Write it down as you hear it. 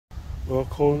Well,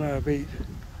 Cole and I have ate,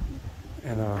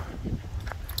 and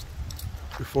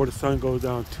before the sun goes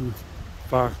down too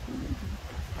far,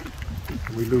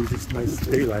 we lose this nice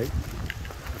daylight. I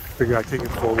figure I'd take him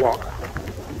for a walk,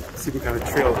 see what kind of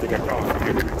trails they got to offer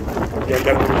here. Yeah, you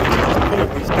gotta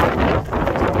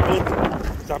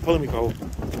stop pulling me, Cole.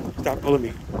 Stop pulling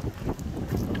me.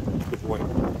 Good boy.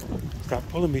 Stop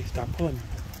pulling me. Stop pulling me.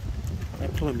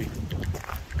 Stop pulling me.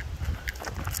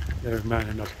 There's mine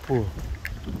enough to pull.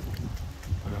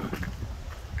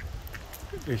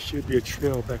 There should be a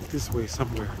trail back this way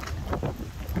somewhere.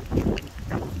 I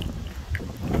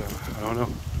don't know.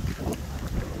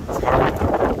 It's hard to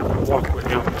walk with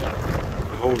him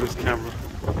and hold this camera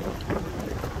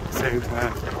at the same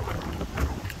time.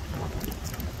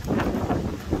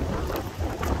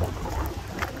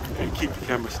 And keep the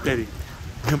camera steady.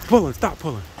 Him pulling, stop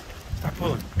pulling. Stop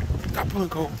pulling. Stop pulling,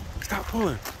 Cole. Stop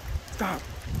pulling. Stop.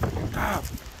 Stop.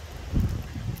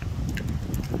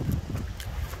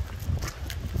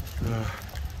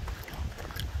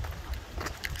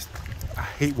 I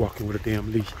hate walking with a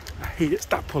damn leash. I hate it.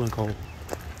 Stop pulling, Cole.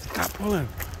 Stop pulling.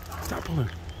 Stop pulling.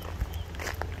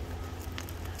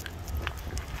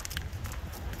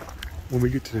 When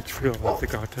we get to the trail, I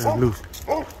think I'll turn loose.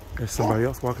 There's somebody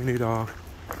else walking their dog.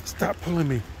 Stop pulling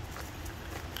me.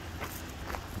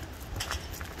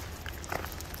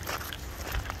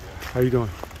 How you doing?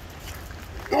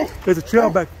 There's a trail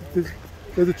back.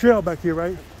 There's a trail back here,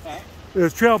 right? Huh?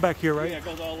 There's a trail back here, right? Yeah, it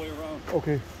goes all the way around.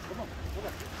 Okay. Come on.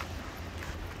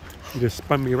 You just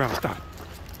spun me around. Stop.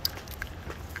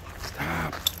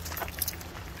 Stop.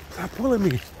 Stop pulling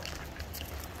me.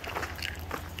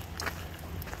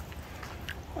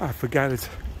 I forgot his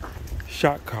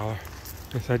shot collar.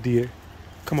 Yes, I did.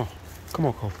 Come on. Come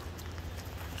on, Cole.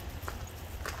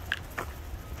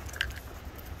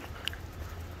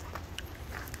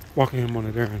 Walking him on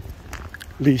a darn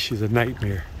leash is a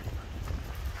nightmare.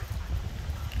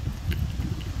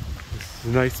 This is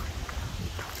a nice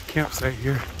campsite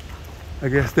here. I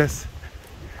guess that's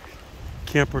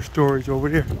camper storage over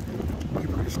there.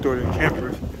 People can store their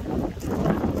campers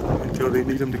until they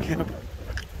need them to camp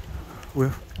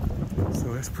with.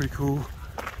 So that's pretty cool.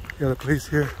 You got a place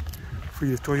here for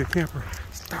you to store your camper.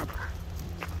 Stop.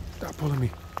 Stop pulling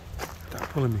me. Stop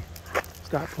pulling me.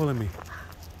 Stop pulling me.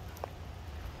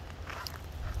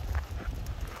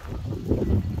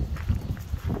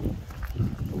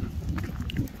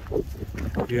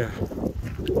 Yeah,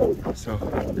 so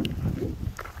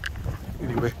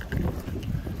anyway,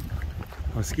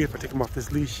 I'm scared if I take him off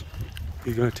this leash,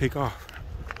 he's gonna take off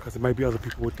because there might be other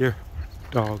people with their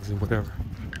dogs and whatever.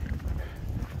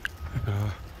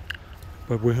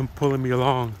 But with him pulling me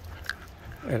along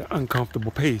at an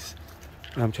uncomfortable pace,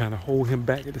 and I'm trying to hold him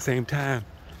back at the same time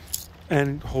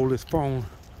and hold his phone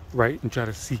right and try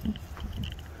to see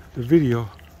the video,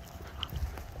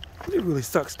 it really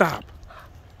sucks. Stop.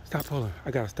 Stop pulling.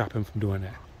 I gotta stop him from doing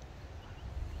that.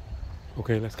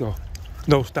 Okay, let's go.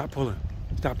 No, stop pulling.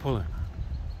 Stop pulling.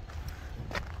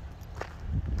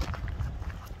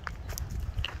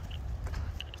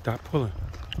 Stop pulling.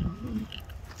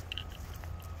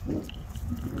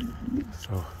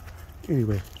 So,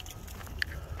 anyway,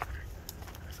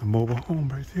 there's a mobile home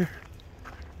right there.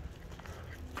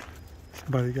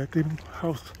 Somebody got their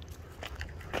house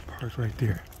parked right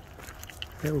there.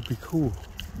 That would be cool.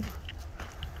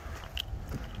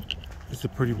 It's a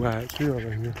pretty wide trail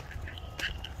right here.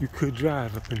 You could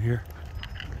drive up in here.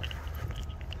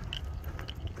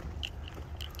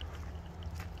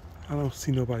 I don't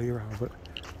see nobody around, but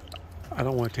I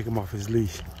don't want to take him off his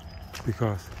leash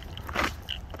because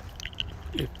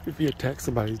if he attacks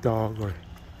somebody's dog or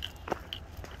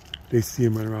they see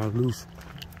him running around loose,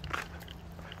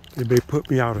 they may put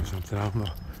me out or something. I don't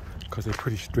know, because they're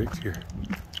pretty strict here.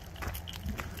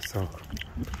 So I'm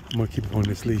gonna keep him on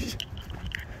this leash.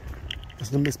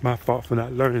 It's my fault for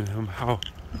not learning him how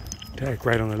to act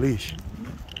right on a leash,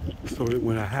 so that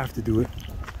when I have to do it,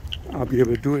 I'll be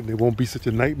able to do it and it won't be such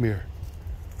a nightmare.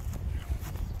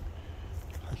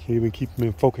 I can't even keep him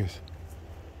in focus.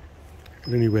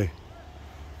 But anyway,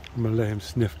 I'm gonna let him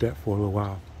sniff that for a little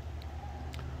while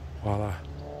I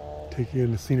take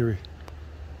in the scenery.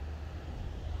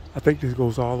 I think this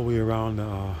goes all the way around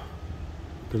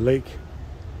the lake,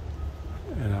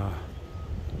 and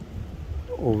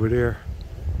over there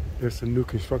there's some new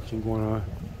construction going on.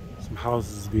 Some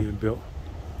houses being built,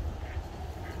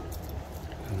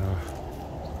 and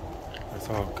that's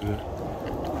all good.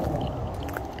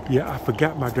 Yeah, I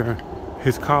forgot my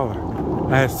his collar.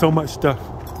 I had so much stuff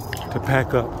to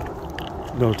pack up,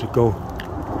 to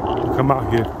come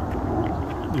out here,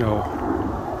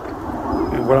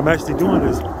 And what I'm actually doing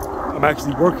is I'm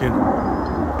actually working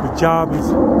The job is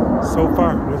so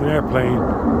far. There's an airplane.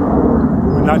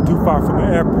 We're not too far from the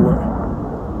airport.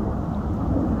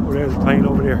 Oh, there's a plane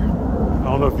over there. I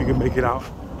don't know if you can make it out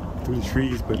through the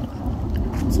trees, but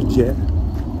it's a jet.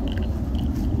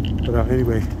 But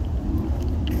anyway,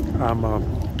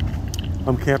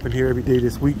 I'm camping here every day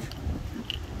this week,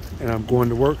 and I'm going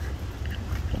to work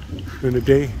during the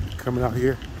day, coming out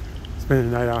here,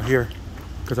 spending the night out here,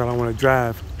 because I don't want to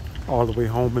drive all the way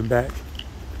home and back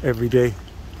every day.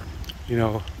 You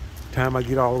know, time I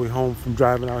get all the way home from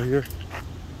driving out here,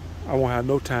 I won't have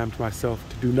no time to myself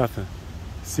to do nothing.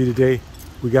 See, today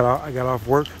I got off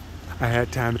work. I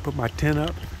had time to put my tent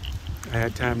up. I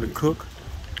had time to cook.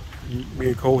 Me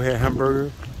and Cole had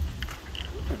hamburger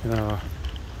and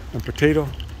potato.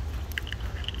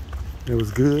 It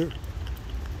was good.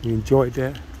 We enjoyed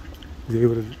that.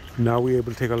 Now we're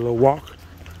able to take a little walk.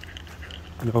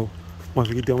 You know, once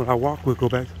we get done with our walk, we'll go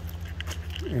back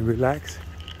and relax,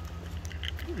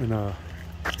 and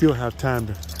still have time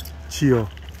to chill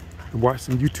and watch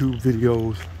some YouTube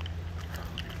videos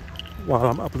while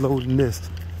I'm uploading this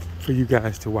for you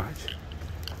guys to watch.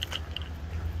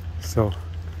 So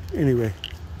anyway,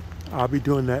 I'll be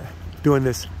doing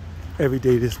this every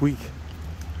day this week,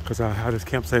 because I'll have this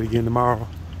campsite again tomorrow.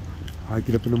 I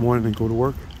get up in the morning and go to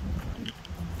work.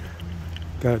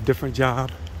 Got a different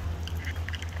job,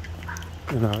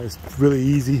 and it's really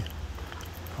easy.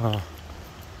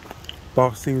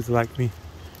 Boss seems to like me.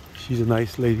 She's a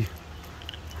nice lady.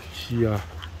 She went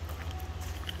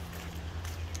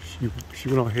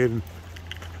on ahead and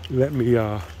let me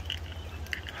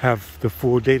have the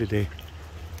full day today,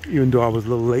 even though I was a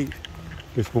little late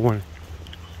this morning,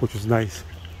 which was nice.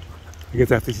 I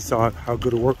guess after she saw how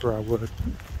good a worker I was,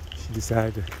 she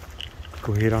decided to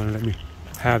go ahead on and let me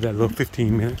have that little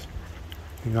 15 minutes.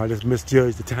 You know, I just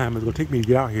misjudged the time it was gonna take me to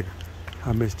get out here.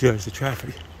 I misjudged the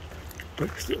traffic. But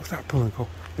still, stop pulling, Cole.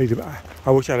 I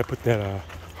wish I'd have put that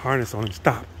harness on and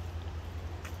stop.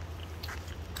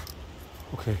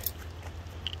 Okay.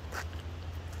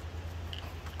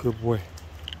 Good boy.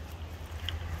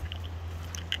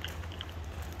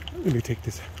 Let me take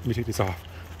this off.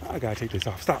 I gotta take this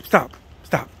off. Stop,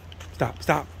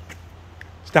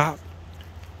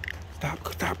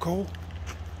 Cole.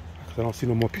 I don't see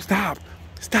no more people.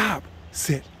 Stop.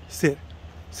 Sit,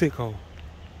 Cole.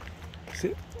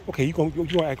 Sit. Okay, you gonna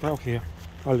act right. Okay,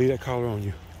 I'll leave that collar on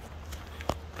you.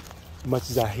 As much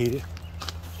as I hate it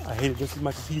just as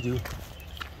much as he do.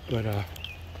 But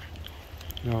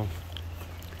you know,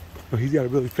 he's got a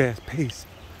really fast pace,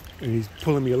 and he's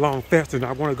pulling me along faster than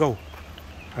I want to go.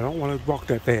 I don't want to walk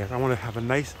that fast. I want to have a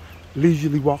nice,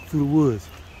 leisurely walk through the woods.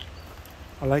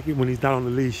 I like it when he's not on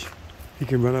the leash. He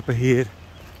can run up ahead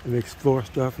and explore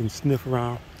stuff and sniff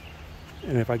around.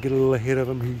 And if I get a little ahead of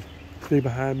him, he stay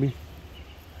behind me.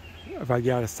 If I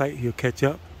get out of sight, he'll catch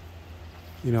up.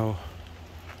 You know,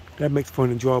 that makes for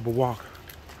an enjoyable walk.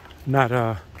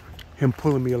 Not him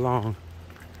pulling me along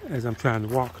as I'm trying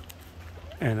to walk.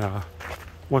 And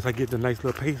once I get the nice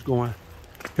little pace going,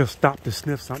 he'll stop to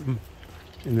sniff something.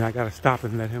 And then I gotta stop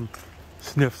and let him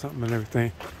sniff something and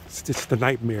everything. It's just a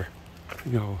nightmare.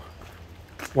 You know,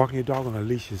 walking your dog on a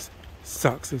leash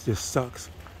sucks. It just sucks.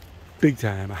 Big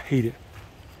time. I hate it.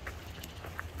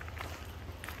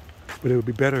 But it would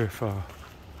be better if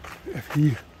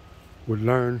he would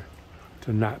learn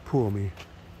to not pull me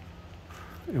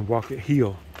and walk at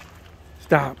heel.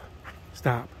 Stop.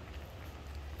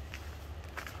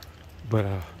 But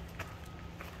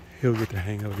he'll get the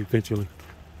hang of it eventually.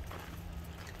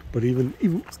 But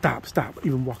even stop.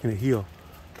 Even walking at heel,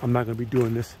 I'm not gonna be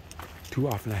doing this too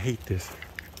often. I hate this.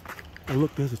 Oh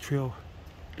look, there's a trail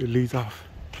that leads off.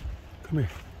 Come here.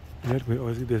 And that way,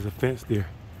 oh, there's a fence there.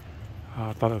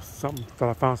 I thought I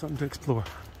found something to explore.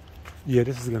 Yeah,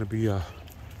 this is gonna be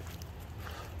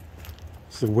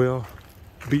it's a well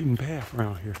beaten path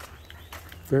around here.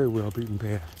 Very well beaten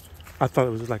path. I thought it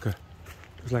was like a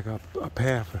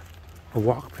path, a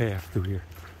walk path through here,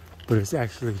 but it's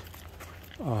actually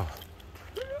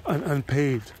an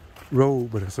unpaved road,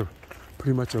 but it's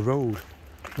pretty much a road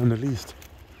on the least.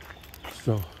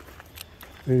 So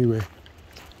anyway,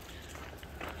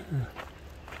 I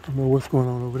don't know what's going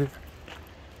on over there.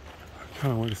 I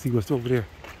kind of want to see what's over there,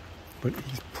 but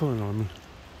he's pulling on me.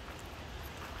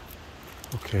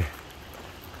 Okay.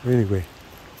 Anyway,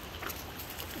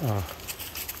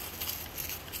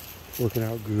 working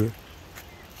out good.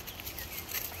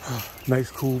 Nice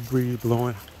cool breeze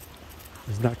blowing.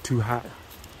 It's not too hot.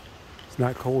 It's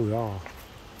not cold at all.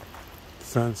 The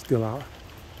sun's still out.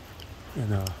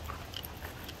 And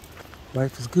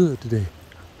life is good today.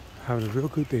 Having a real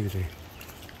good day today.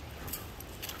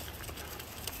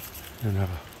 And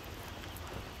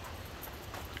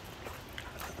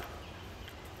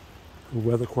The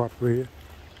weather cooperated.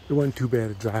 It wasn't too bad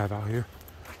to drive out here.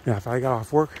 Now, if I got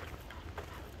off work,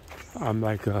 I'm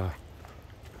like,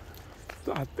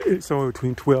 it's somewhere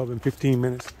between 12 and 15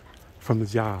 minutes from the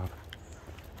job.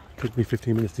 It took me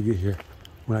 15 minutes to get here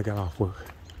when I got off work.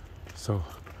 So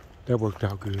that worked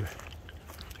out good.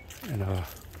 And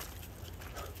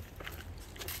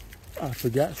I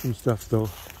forgot some stuff though.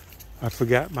 I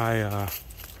forgot my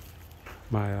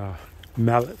my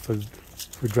mallet for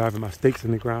driving my stakes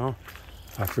in the ground.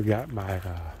 I forgot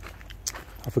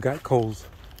Cole's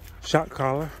shot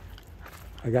collar.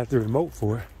 I got the remote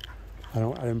for it. I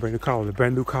didn't bring the collar. The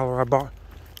brand new collar I bought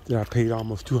that I paid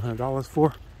almost $200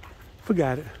 for.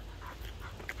 Forgot it.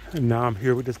 And now I'm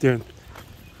here with this thing,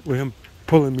 with him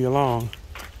pulling me along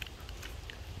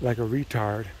like a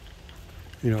retard,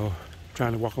 you know,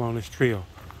 trying to walk along this trail,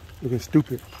 looking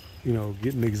stupid, you know,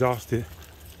 getting exhausted.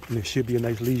 And it should be a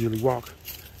nice leisurely walk.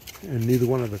 And neither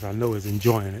one of us, I know, is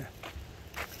enjoying it.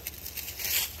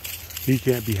 He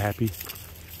can't be happy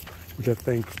with that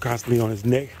thing constantly on his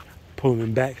neck, pulling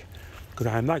him back, because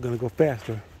I'm not going to go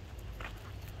faster.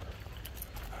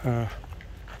 I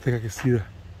think I can see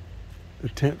the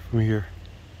tent from here.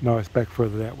 No, it's back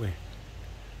further that way.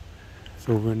 It's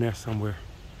over in there somewhere.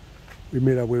 We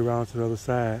made our way around to the other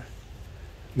side.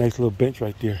 Nice little bench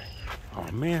right there.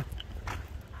 Oh man,